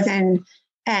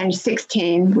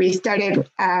 2016. We started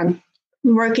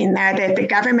working there. The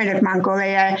government of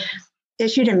Mongolia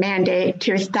issued a mandate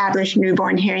to establish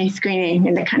newborn hearing screening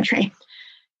in the country.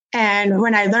 And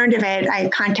when I learned of it, I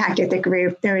contacted the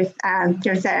group. There was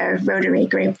a Rotary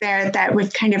group there that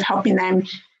was kind of helping them,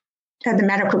 the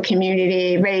medical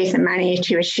community, raise the money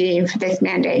to achieve this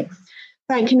mandate.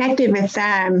 So I connected with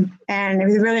them, and it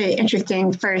was a really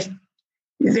interesting first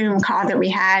Zoom call that we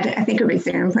had. I think it was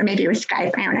Zoom, or maybe it was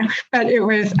Skype. I don't know, but it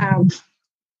was.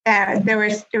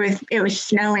 It was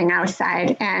snowing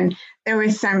outside, and there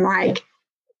was some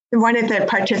one of the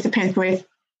participants was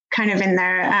kind of in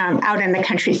there out in the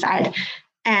countryside,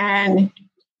 and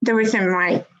there was some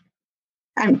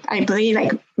I believe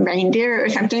reindeer or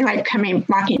something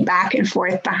walking back and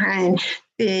forth behind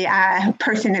the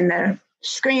person in the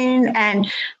screen,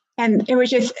 and it was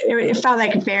just it felt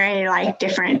like a very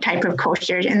different type of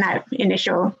culture in that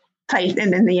initial place,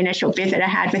 and then the initial visit I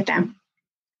had with them.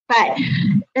 But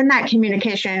in that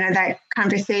communication or that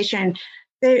conversation,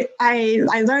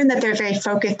 I learned that they're very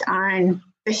focused on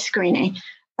the screening,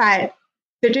 but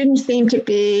there didn't seem to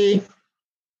be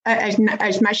as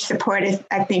much support as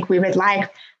I think we would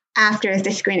like after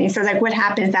the screening. So what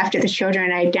happens after the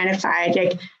children are identified,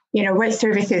 what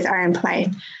services are in place.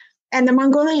 And the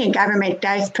Mongolian government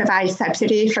does provide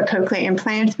subsidy for cochlear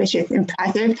implants, which is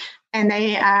impressive. And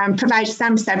they provide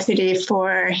some subsidy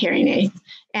for hearing aids,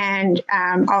 and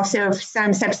also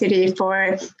some subsidy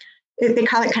for, they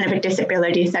call it kind of a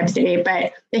disability subsidy,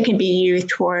 but it can be used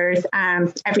towards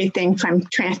everything from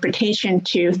transportation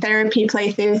to therapy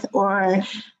places, or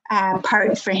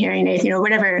parts for hearing aids,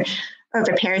 whatever, or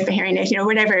repairs for hearing aids,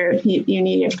 whatever you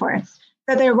need it for.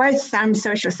 So there was some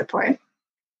social support,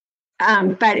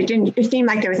 but it seemed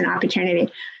like there was an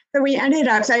opportunity. So we ended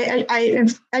up, I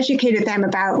educated them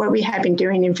about what we had been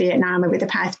doing in Vietnam over the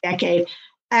past decade.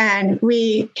 And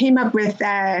we came up with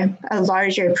a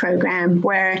larger program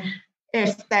where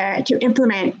to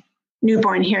implement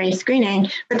newborn hearing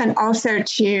screening, but then also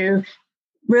to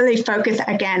really focus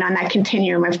again on that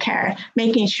continuum of care,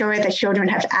 making sure that children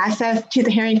have access to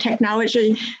the hearing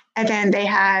technology, and then they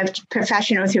have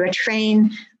professionals who are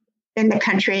trained in the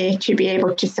country to be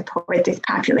able to support this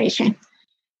population.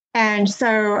 And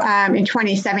so in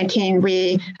 2017,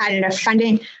 we had enough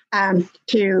funding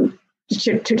to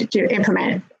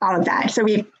implement all of that. So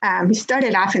we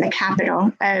started off in the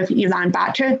capital of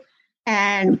Ulaanbaatar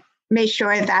and made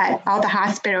sure that all the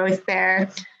hospitals there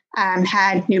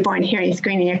had newborn hearing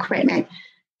screening equipment.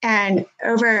 And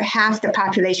over half the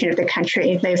population of the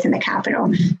country lives in the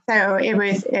capital. So it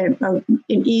was an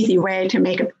easy way to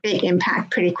make a big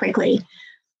impact pretty quickly.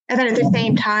 And then at the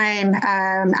same time,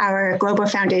 our Global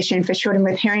Foundation for Children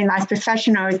with Hearing Loss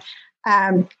Professionals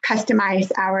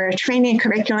customized our training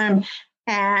curriculum,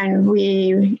 and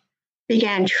we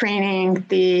began training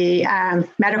the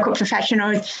medical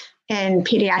professionals in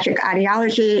pediatric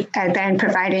audiology, and then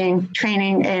providing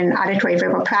training in auditory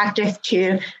verbal practice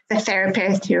to the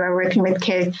therapists who are working with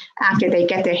kids after they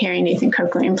get their hearing aids and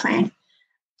cochlear implants.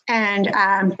 And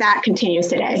that continues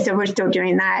today. So we're still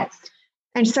doing that.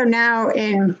 And so now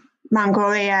in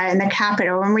Mongolia, in the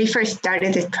capital, when we first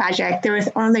started this project, there was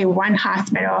only one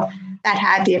hospital that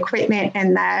had the equipment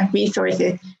and the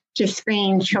resources to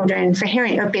screen children for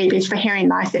hearing, or babies for hearing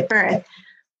loss at birth.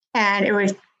 And it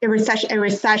was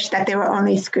such that they were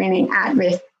only screening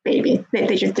at-risk babies.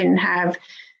 They just didn't have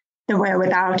the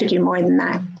wherewithal to do more than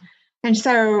that. And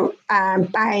so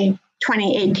by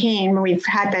 2018, when we've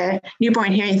had the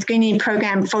newborn hearing screening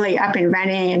program fully up and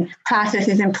running, and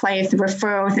processes in place,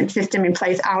 referrals and system in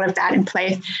place, all of that in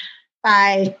place,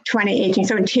 by 2018,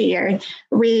 so in 2 years,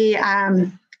 we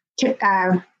took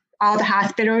all the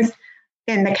hospitals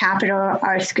in the capital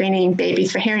are screening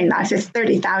babies for hearing loss. There's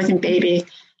 30,000 babies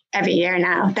every year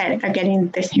now that are getting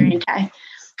this hearing test.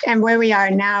 And where we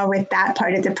are now with that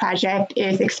part of the project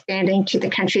is expanding to the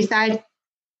countryside.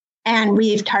 And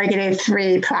we've targeted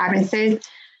 3 provinces.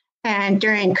 And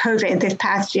during COVID this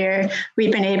past year,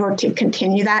 we've been able to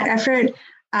continue that effort.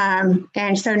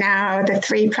 And so now the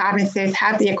 3 provinces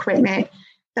have the equipment.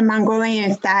 The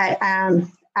Mongolians that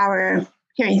our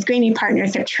hearing screening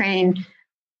partners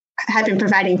have been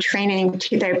providing training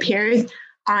to their peers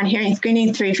on hearing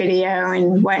screening through video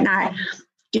and whatnot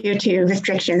due to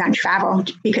restrictions on travel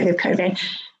because of COVID.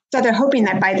 So they're hoping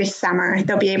that by this summer,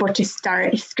 they'll be able to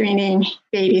start screening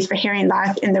babies for hearing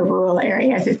loss in the rural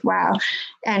areas as well,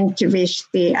 and to reach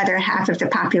the other half of the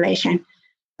population.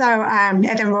 So, and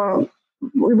then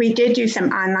we did do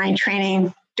some online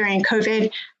training during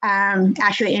COVID,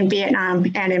 actually in Vietnam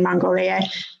and in Mongolia,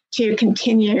 to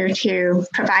continue to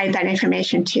provide that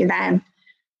information to them.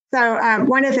 So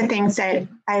one of the things that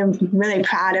I'm really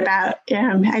proud about,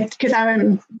 because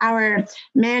our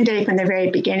mandate from the very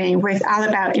beginning was all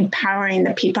about empowering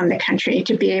the people in the country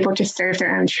to be able to serve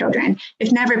their own children.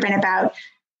 It's never been about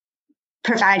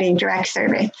providing direct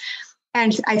service.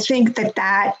 And I think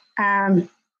that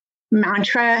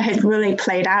mantra has really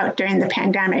played out during the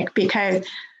pandemic, because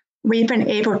we've been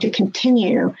able to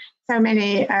continue so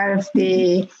many of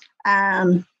the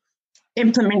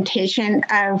implementation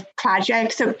of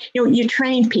projects. So you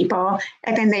train people,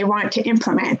 and then they want to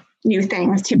implement new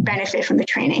things to benefit from the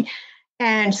training.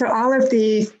 And so all of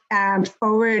these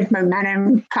forward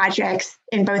momentum projects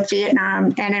in both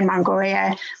Vietnam and in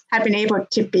Mongolia have been able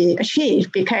to be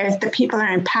achieved because the people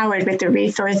are empowered with the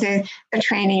resources, the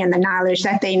training, and the knowledge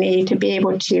that they need to be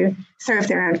able to serve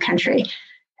their own country.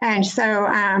 And so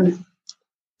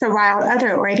while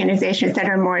other organizations that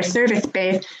are more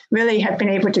service-based really have been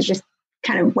able to just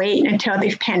kind of wait until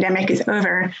this pandemic is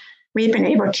over, we've been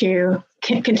able to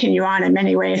continue on in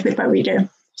many ways with what we do.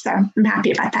 So I'm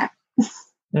happy about that.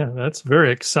 Yeah, that's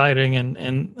very exciting.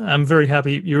 And I'm very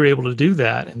happy you were able to do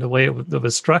that in the way it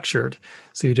was structured.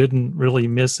 So you didn't really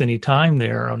miss any time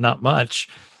there, or not much.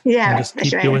 Yeah. And just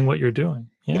keep doing what you're doing.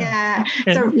 Yeah.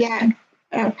 And,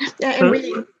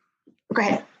 go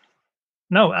ahead.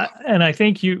 No, and I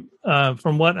think you,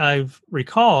 from what I've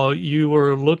recall, you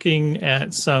were looking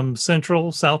at some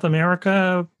Central South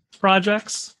America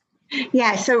projects.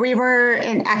 Yeah, so we were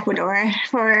in Ecuador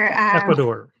for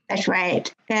Ecuador. That's right,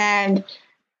 and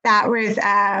that was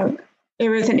it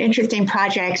was an interesting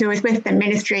project. It was with the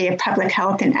Ministry of Public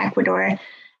Health in Ecuador,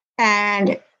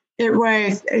 and it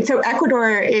was so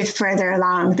Ecuador is further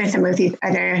along than some of these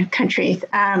other countries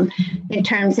in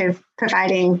terms of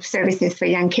providing services for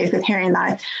young kids with hearing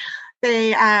loss.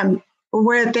 They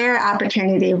where their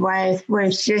opportunity was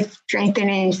just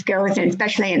strengthening skills, and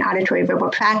especially in auditory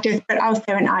verbal practice, but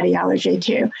also in audiology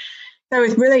too. So it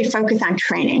was really focused on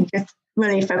training, just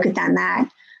really focused on that.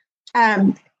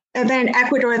 And then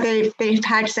Ecuador, they've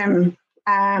had some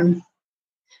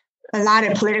a lot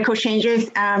of political changes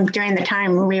during the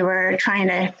time when we were trying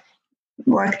to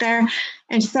work there.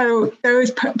 And so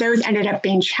those ended up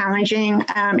being challenging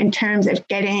in terms of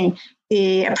getting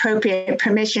the appropriate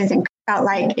permissions, and felt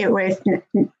like it was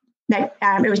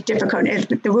difficult.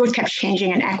 The rules kept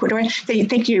changing in Ecuador. So you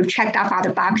think you checked off all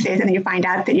the boxes, and then you find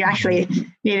out that you actually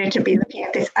needed to be looking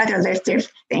at this other list of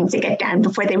things to get done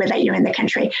before they would let you in the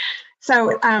country.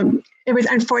 So it was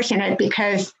unfortunate,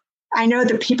 because I know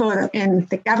the people in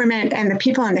the government and the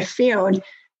people in the field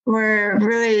were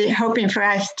really hoping for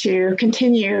us to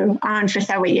continue on for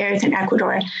several years in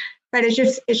Ecuador, but it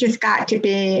just got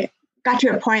to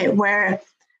a point where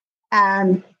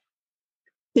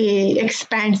the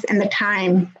expense and the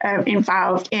time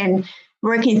involved in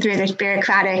working through this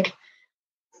bureaucratic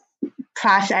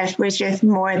process was just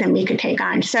more than we could take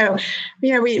on. So,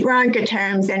 we're on good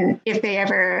terms, and if they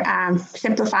ever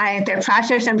simplify their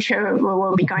process, I'm sure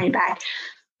we'll be going back.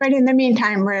 But in the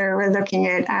meantime, we're looking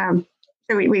at,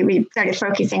 so we started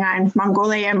focusing on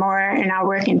Mongolia more in our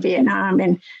work in Vietnam,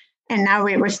 and now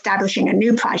we're establishing a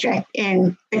new project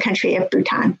in the country of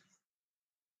Bhutan.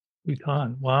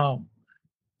 Bhutan, wow.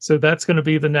 So that's going to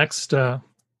be the next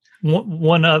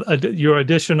your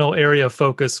additional area of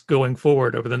focus going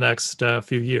forward over the next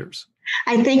few years.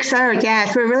 I think so,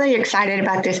 yes. We're really excited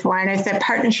about this one. It's a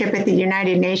partnership with the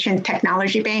United Nations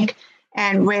Technology Bank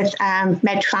and with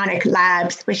Medtronic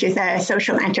Labs, which is a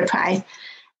social enterprise.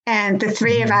 And the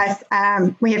three of us,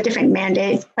 we have different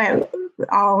mandates, but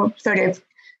all sort of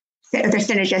they're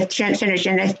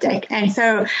synergistic. And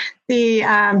so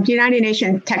the United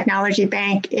Nations Technology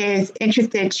Bank is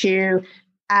interested to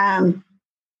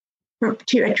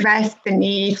address the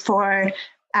need for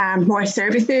more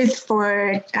services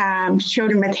for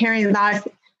children with hearing loss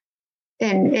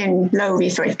in low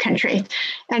resource countries.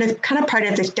 And it's kind of part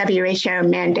of this WHO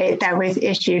mandate that was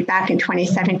issued back in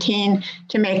 2017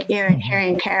 to make ear and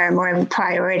hearing care more of a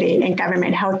priority in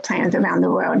government health plans around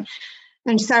the world.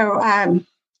 And so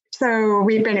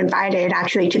we've been invited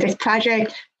actually to this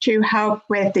project to help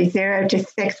with the 0 to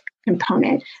 6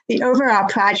 component. The overall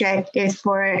project is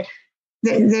for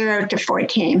the 0 to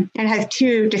 14 and has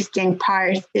two distinct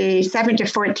parts. The 7 to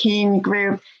 14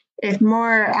 group is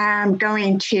more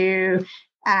going to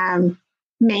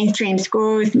mainstream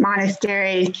schools,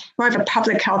 monasteries, more of a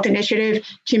public health initiative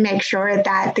to make sure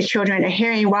that the children are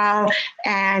hearing well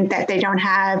and that they don't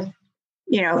have,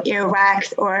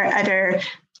 earwax or other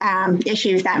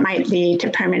issues that might lead to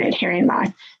permanent hearing loss.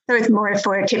 So it's more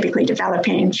for typically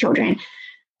developing children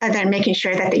and then making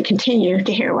sure that they continue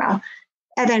to hear well.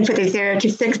 And then for the 0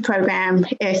 to 6 program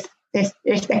is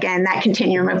again that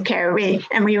continuum of care. We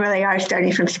really are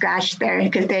starting from scratch there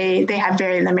because they have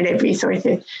very limited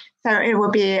resources. So it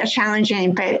will be a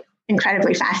challenging but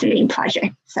incredibly fascinating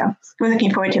project. So we're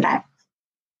looking forward to that.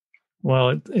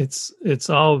 Well, it's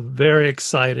all very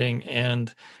exciting,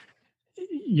 and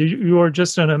you are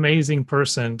just an amazing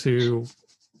person to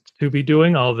be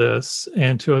doing all this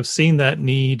and to have seen that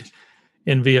need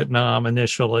in Vietnam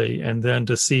initially, and then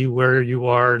to see where you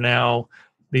are now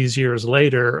these years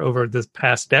later over this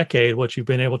past decade, what you've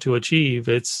been able to achieve.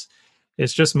 It's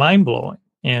just mind blowing.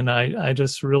 And I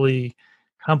just really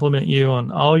compliment you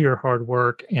on all your hard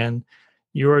work, and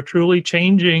you are truly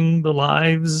changing the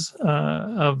lives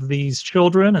of these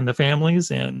children and the families,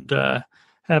 and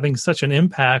having such an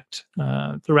impact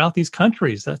throughout these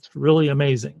countries. That's really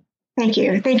amazing. Thank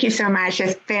you. Thank you so much.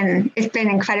 It's been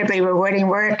incredibly rewarding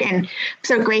work, and I'm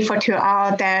so grateful to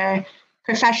all the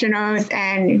professionals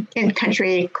and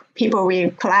in-country people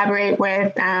we collaborate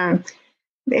with.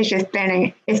 It's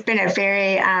been a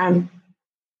very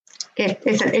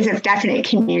it's a definite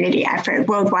community effort,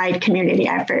 worldwide community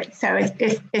effort. So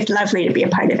it's lovely to be a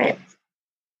part of it.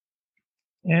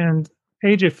 And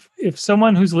Paige, if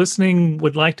someone who's listening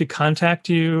would like to contact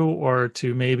you or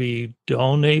to maybe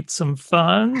donate some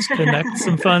funds, connect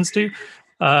some funds to you,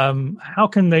 how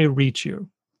can they reach you?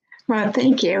 Well,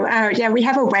 thank you. We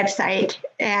have a website,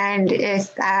 and it's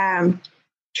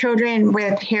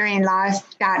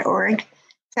childrenwithhearingloss.org.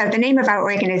 So the name of our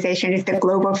organization is the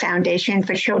Global Foundation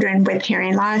for Children with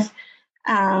Hearing Loss.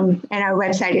 And our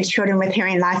website is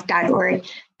childrenwithhearingloss.org.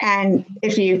 And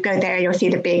if you go there, you'll see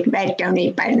the big red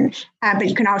donate button. But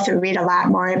you can also read a lot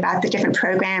more about the different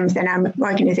programs and our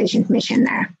organization's mission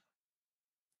there.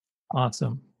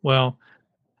 Awesome. Well,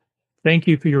 thank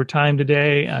you for your time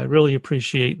today. I really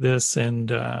appreciate this, and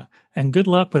good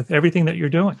luck with everything that you're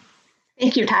doing.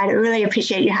 Thank you, Todd. I really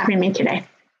appreciate you having me today.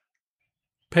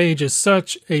 Paige is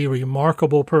such a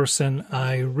remarkable person.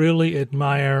 I really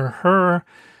admire her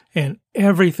and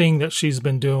everything that she's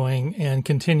been doing and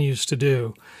continues to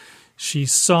do. She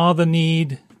saw the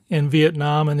need in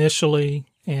Vietnam initially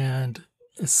and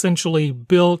essentially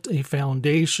built a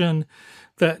foundation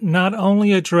that not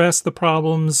only addressed the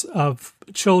problems of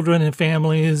children and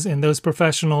families and those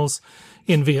professionals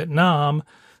in Vietnam,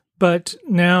 but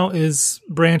now is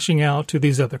branching out to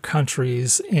these other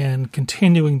countries and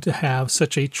continuing to have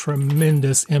such a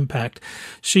tremendous impact.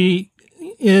 She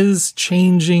is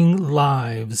changing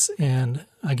lives. And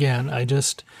again, I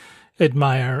just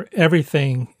admire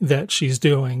everything that she's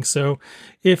doing. So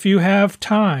if you have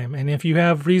time and if you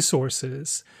have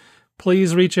resources,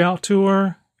 please reach out to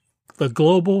her, the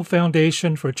Global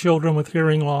Foundation for Children with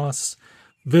Hearing Loss.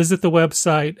 Visit the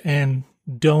website and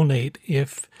donate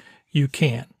if you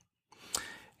can.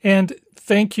 And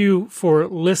thank you for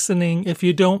listening. If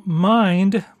you don't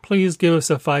mind, please give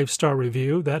us a 5-star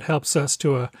review. That helps us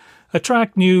to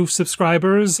attract new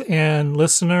subscribers and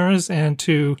listeners and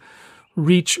to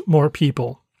reach more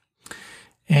people.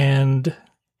 And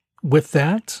with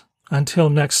that,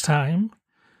 until next time,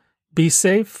 be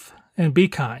safe and be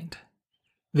kind.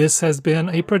 This has been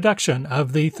a production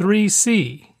of the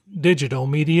 3C Digital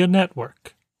Media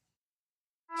Network.